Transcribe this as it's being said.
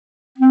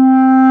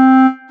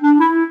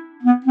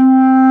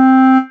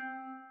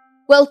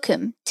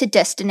Welcome to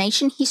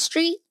Destination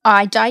History,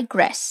 I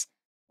Digress,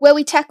 where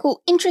we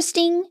tackle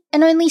interesting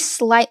and only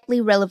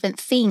slightly relevant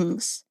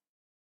things.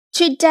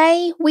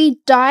 Today,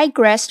 we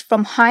digressed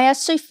from Hagia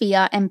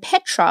Sophia and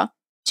Petra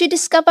to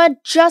discover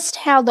just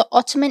how the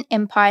Ottoman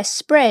Empire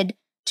spread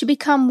to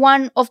become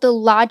one of the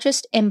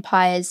largest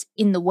empires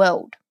in the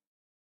world.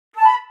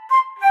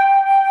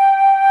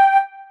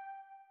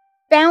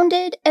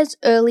 Founded as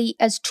early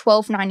as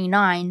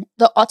 1299,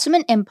 the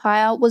Ottoman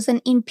Empire was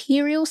an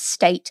imperial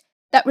state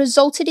that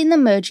resulted in the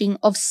merging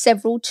of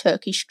several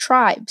Turkish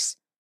tribes.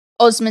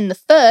 Osman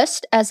I,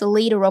 as a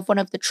leader of one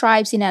of the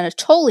tribes in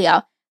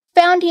Anatolia,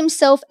 found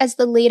himself as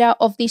the leader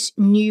of this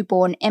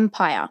newborn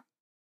empire.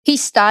 He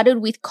started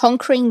with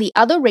conquering the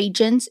other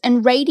regions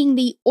and raiding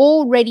the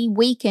already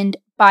weakened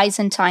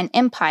Byzantine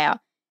Empire,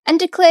 and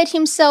declared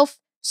himself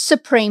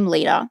supreme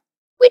leader,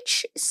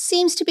 which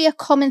seems to be a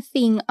common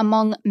thing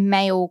among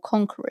male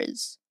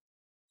conquerors.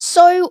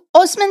 So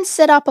Osman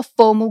set up a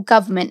formal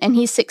government, and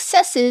his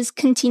successors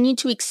continued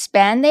to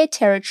expand their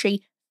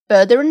territory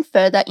further and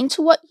further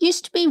into what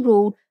used to be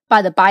ruled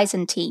by the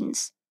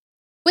Byzantines.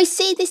 We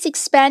see this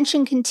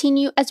expansion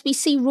continue as we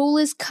see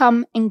rulers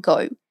come and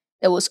go.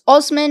 There was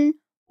Osman,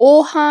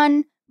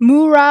 Orhan,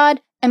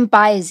 Murad, and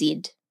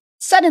Bayezid.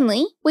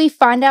 Suddenly, we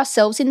find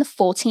ourselves in the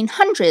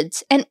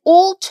 1400s, and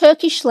all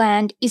Turkish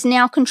land is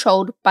now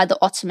controlled by the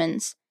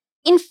Ottomans.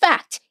 In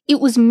fact, it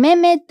was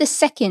Mehmed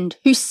II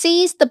who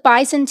seized the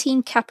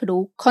Byzantine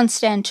capital,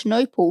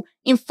 Constantinople,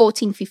 in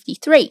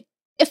 1453,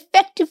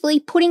 effectively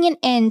putting an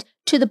end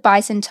to the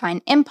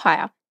Byzantine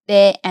Empire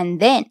there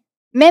and then.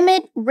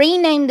 Mehmed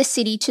renamed the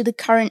city to the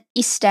current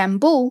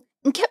Istanbul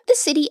and kept the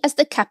city as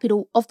the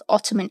capital of the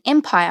Ottoman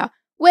Empire,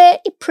 where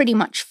it pretty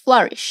much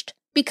flourished,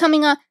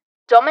 becoming a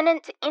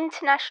dominant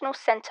international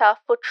centre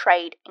for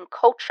trade and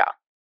culture.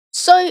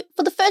 So,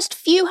 for the first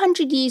few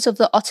hundred years of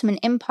the Ottoman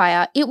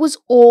Empire, it was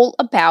all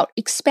about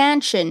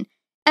expansion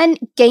and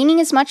gaining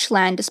as much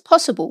land as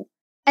possible.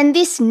 And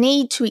this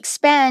need to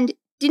expand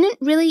didn't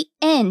really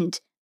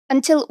end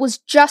until it was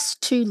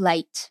just too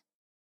late.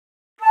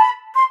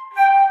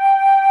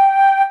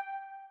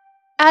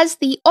 As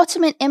the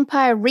Ottoman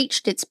Empire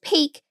reached its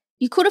peak,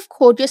 you could have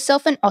called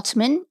yourself an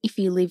Ottoman if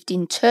you lived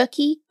in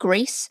Turkey,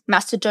 Greece,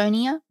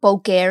 Macedonia,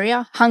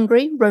 Bulgaria,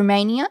 Hungary,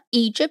 Romania,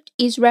 Egypt,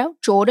 Israel,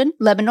 Jordan,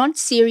 Lebanon,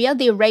 Syria,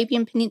 the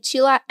Arabian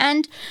Peninsula,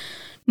 and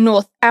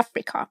North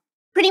Africa.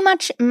 Pretty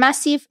much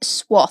massive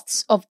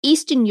swaths of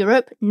Eastern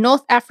Europe,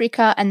 North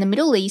Africa, and the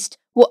Middle East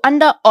were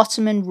under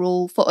Ottoman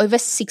rule for over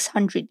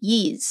 600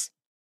 years.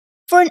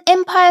 For an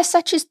empire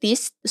such as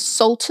this, the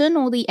Sultan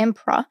or the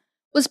Emperor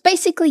was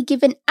basically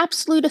given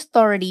absolute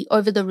authority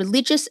over the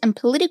religious and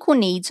political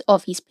needs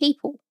of his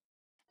people.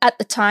 At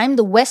the time,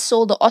 the West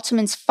saw the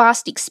Ottomans'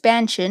 fast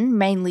expansion,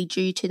 mainly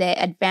due to their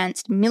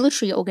advanced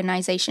military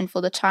organisation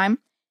for the time,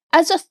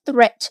 as a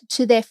threat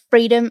to their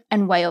freedom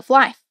and way of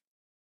life.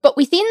 But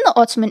within the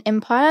Ottoman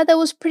Empire, there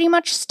was pretty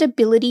much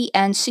stability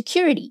and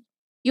security.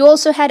 You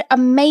also had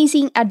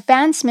amazing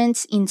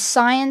advancements in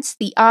science,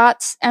 the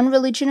arts, and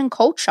religion and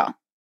culture.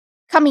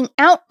 Coming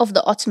out of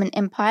the Ottoman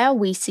Empire,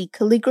 we see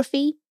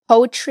calligraphy,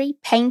 poetry,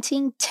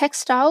 painting,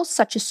 textiles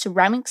such as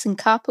ceramics and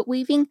carpet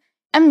weaving,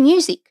 and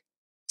music.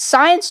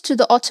 Science to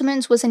the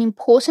Ottomans was an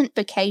important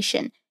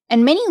vocation,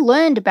 and many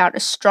learned about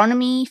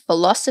astronomy,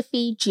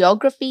 philosophy,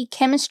 geography,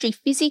 chemistry,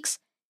 physics,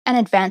 and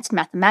advanced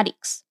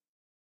mathematics.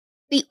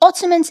 The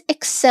Ottomans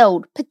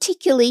excelled,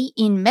 particularly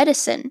in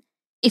medicine.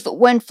 If it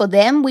weren't for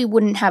them, we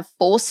wouldn't have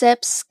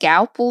forceps,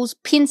 scalpels,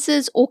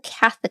 pincers, or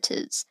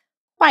catheters.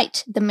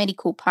 Quite the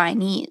medical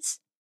pioneers.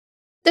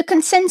 The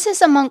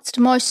consensus amongst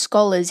most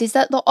scholars is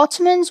that the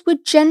Ottomans were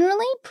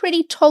generally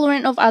pretty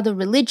tolerant of other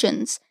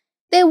religions.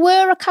 There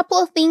were a couple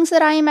of things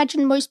that I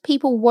imagine most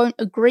people won't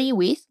agree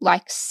with,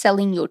 like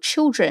selling your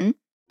children,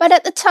 but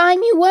at the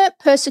time you weren't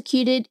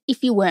persecuted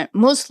if you weren't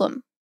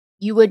Muslim.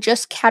 You were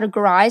just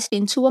categorized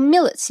into a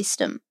millet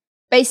system.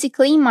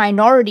 Basically,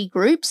 minority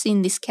groups,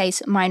 in this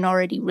case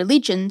minority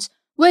religions,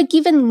 were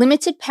given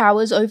limited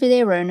powers over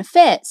their own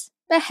affairs.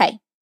 But hey,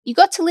 you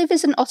got to live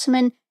as an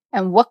Ottoman,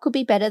 and what could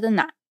be better than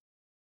that?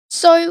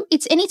 So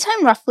it's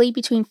anytime roughly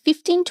between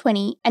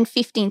 1520 and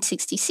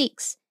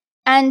 1566,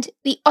 and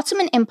the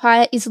Ottoman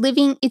Empire is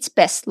living its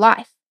best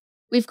life.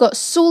 We've got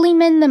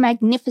Suleiman the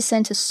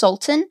Magnificent as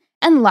Sultan,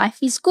 and life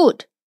is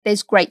good.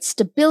 There's great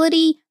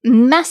stability,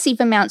 massive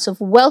amounts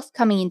of wealth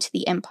coming into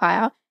the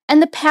empire,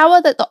 and the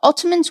power that the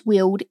Ottomans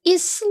wield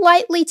is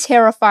slightly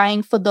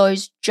terrifying for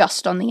those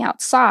just on the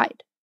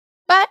outside.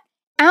 But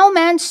our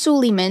man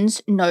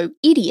Suleiman's no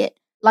idiot.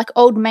 Like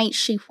old mate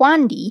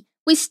Shihwandi,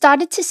 we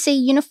started to see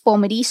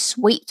uniformity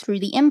sweep through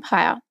the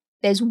empire.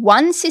 There's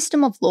one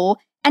system of law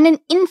and an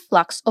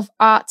influx of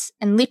arts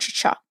and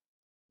literature.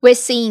 We're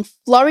seeing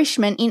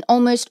flourishment in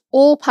almost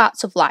all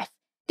parts of life.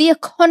 The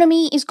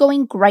economy is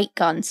going great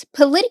guns.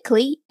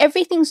 Politically,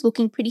 everything's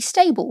looking pretty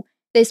stable.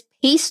 There's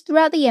peace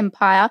throughout the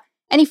empire,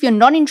 and if you're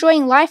not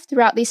enjoying life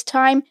throughout this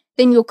time,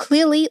 then you're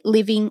clearly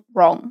living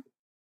wrong.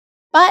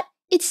 But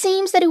it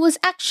seems that it was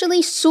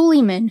actually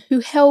Suleiman who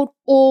held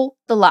all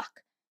the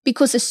luck,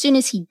 because as soon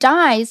as he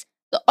dies,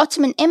 the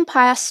Ottoman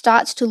Empire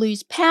starts to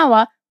lose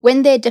power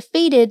when they're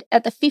defeated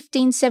at the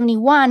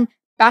 1571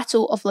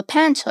 Battle of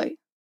Lepanto.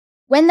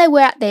 When they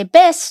were at their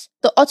best,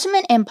 the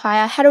Ottoman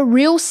Empire had a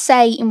real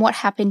say in what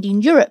happened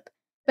in Europe,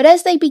 but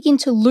as they begin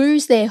to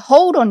lose their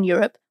hold on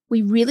Europe,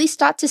 we really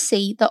start to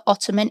see the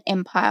Ottoman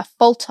Empire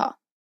falter.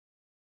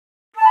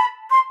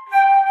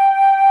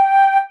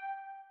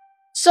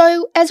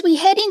 So, as we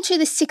head into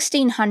the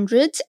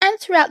 1600s and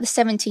throughout the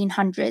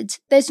 1700s,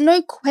 there's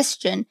no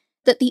question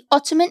that the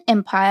Ottoman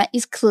Empire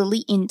is clearly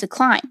in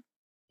decline.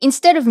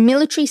 Instead of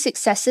military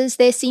successes,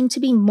 there seem to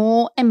be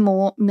more and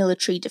more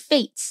military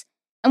defeats.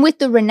 And with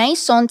the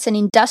Renaissance and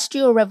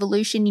Industrial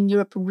Revolution in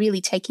Europe really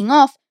taking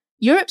off,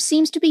 Europe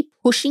seems to be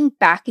pushing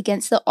back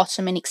against the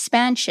Ottoman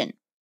expansion.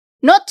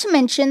 Not to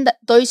mention that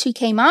those who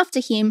came after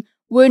him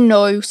were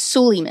no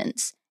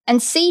Suleimans,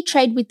 and sea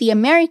trade with the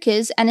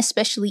Americas and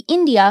especially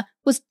India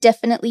was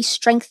definitely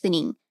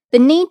strengthening. The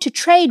need to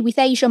trade with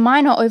Asia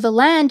Minor over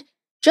land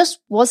just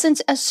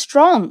wasn't as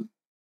strong.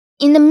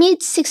 In the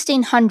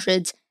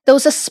mid-1600s, there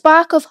was a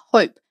spark of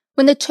hope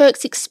when the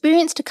Turks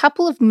experienced a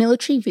couple of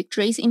military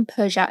victories in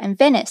Persia and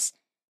Venice,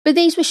 but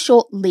these were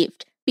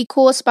short-lived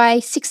because by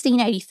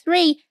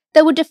 1683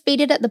 they were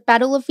defeated at the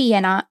Battle of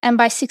Vienna, and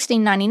by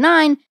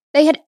 1699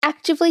 they had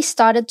actively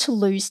started to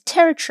lose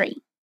territory.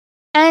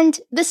 And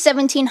the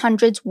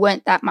 1700s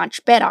weren't that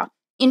much better.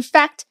 In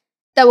fact,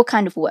 they were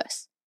kind of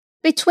worse.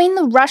 Between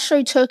the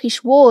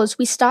Russo-Turkish wars,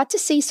 we start to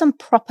see some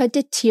proper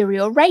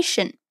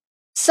deterioration.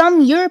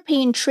 Some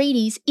European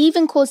treaties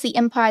even caused the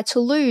empire to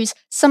lose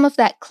some of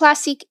that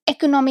classic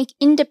economic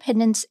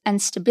independence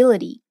and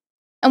stability.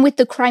 And with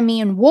the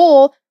Crimean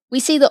War, we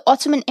see the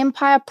Ottoman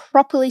Empire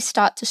properly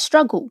start to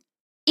struggle.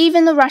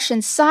 Even the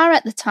Russian Tsar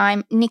at the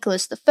time,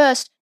 Nicholas I,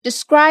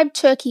 described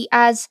Turkey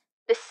as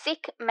the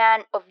sick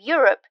man of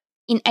Europe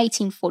in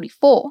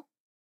 1844.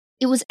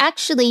 It was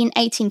actually in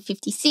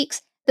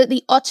 1856 that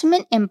the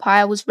Ottoman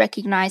Empire was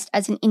recognized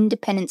as an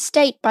independent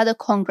state by the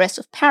Congress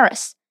of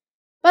Paris.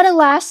 But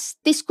alas,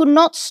 this could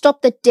not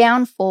stop the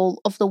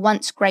downfall of the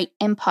once great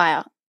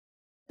empire.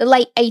 The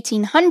late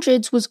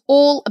 1800s was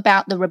all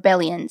about the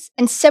rebellions,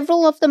 and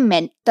several of them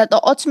meant that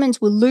the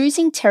Ottomans were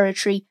losing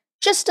territory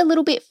just a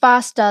little bit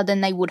faster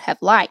than they would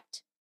have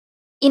liked.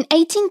 In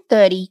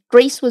 1830,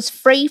 Greece was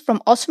free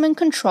from Ottoman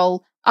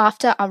control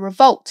after a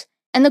revolt,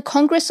 and the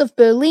Congress of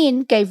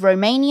Berlin gave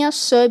Romania,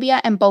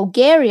 Serbia, and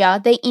Bulgaria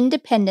their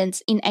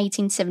independence in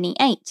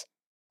 1878.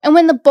 And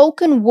when the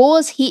Balkan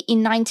Wars hit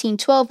in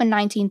 1912 and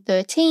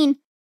 1913,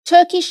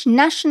 Turkish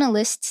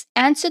nationalists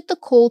answered the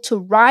call to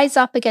rise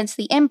up against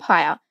the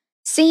empire,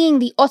 seeing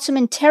the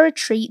Ottoman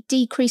territory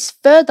decrease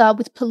further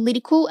with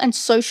political and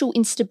social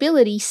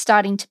instability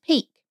starting to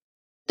peak.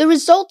 The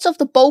results of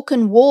the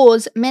Balkan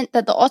Wars meant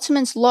that the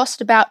Ottomans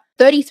lost about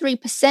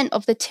 33%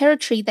 of the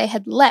territory they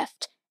had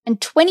left, and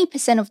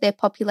 20% of their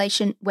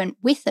population went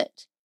with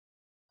it.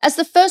 As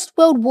the First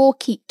World War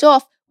kicked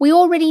off, we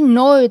already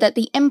know that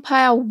the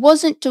empire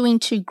wasn't doing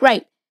too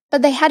great,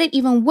 but they had it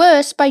even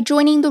worse by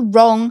joining the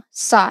wrong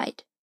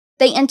side.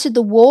 They entered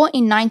the war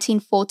in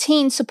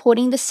 1914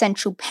 supporting the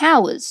Central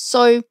Powers,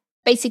 so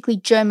basically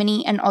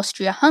Germany and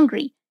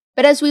Austria-Hungary.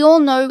 But as we all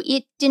know,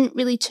 it didn't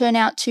really turn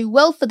out too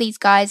well for these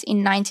guys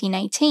in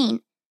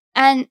 1918,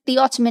 and the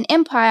Ottoman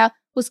Empire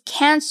was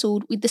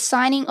cancelled with the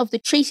signing of the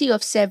Treaty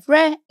of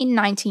Sèvres in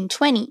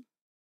 1920.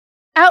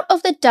 Out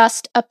of the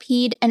dust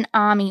appeared an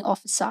army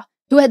officer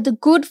who had the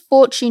good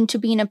fortune to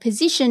be in a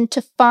position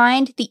to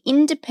find the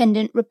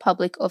independent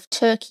Republic of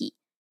Turkey.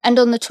 And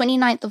on the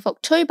 29th of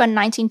October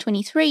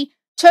 1923,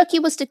 Turkey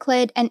was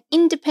declared an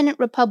independent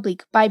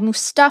republic by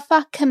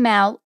Mustafa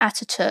Kemal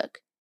Ataturk.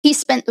 He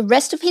spent the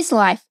rest of his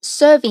life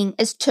serving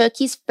as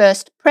Turkey's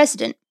first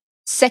president,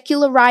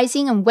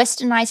 secularizing and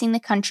westernizing the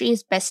country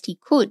as best he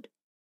could.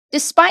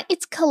 Despite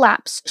its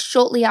collapse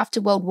shortly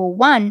after World War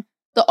I,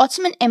 the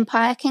Ottoman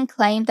Empire can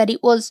claim that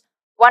it was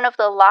one of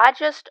the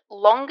largest,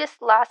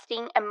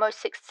 longest-lasting, and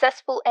most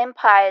successful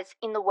empires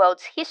in the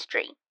world's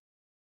history.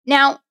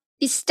 Now,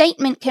 this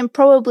statement can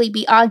probably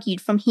be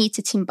argued from here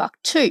to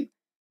Timbuktu,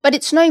 but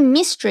it's no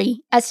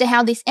mystery as to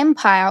how this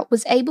empire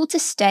was able to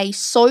stay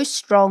so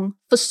strong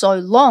for so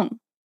long.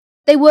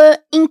 They were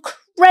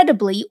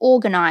incredibly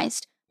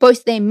organized,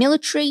 both their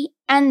military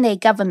and their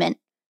government.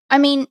 I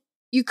mean,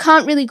 you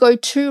can't really go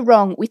too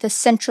wrong with a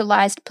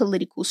centralized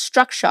political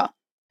structure.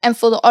 And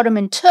for the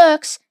Ottoman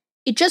Turks,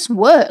 it just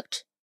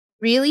worked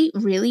really,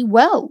 really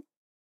well.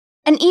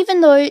 And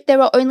even though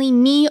there are only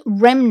mere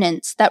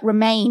remnants that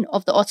remain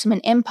of the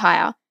Ottoman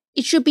Empire,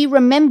 it should be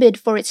remembered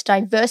for its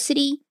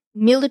diversity,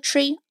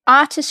 military,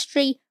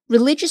 artistry,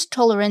 religious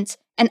tolerance,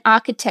 and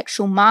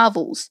architectural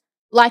marvels,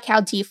 like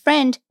our dear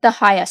friend, the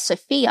Hagia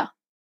Sophia.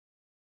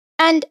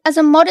 And as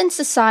a modern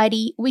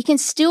society, we can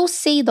still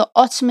see the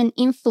Ottoman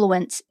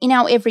influence in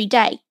our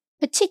everyday,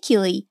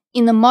 particularly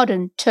in the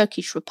modern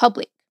Turkish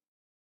Republic.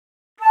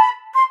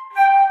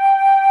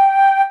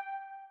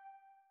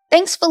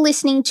 Thanks for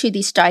listening to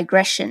this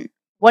digression.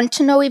 Want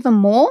to know even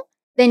more?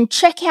 Then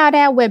check out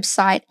our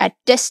website at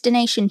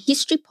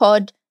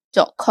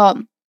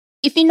destinationhistorypod.com.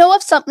 If you know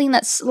of something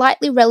that's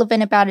slightly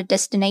relevant about a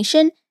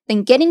destination,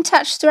 then get in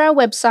touch through our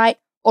website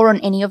or on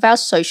any of our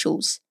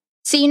socials.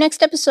 See you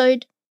next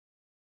episode.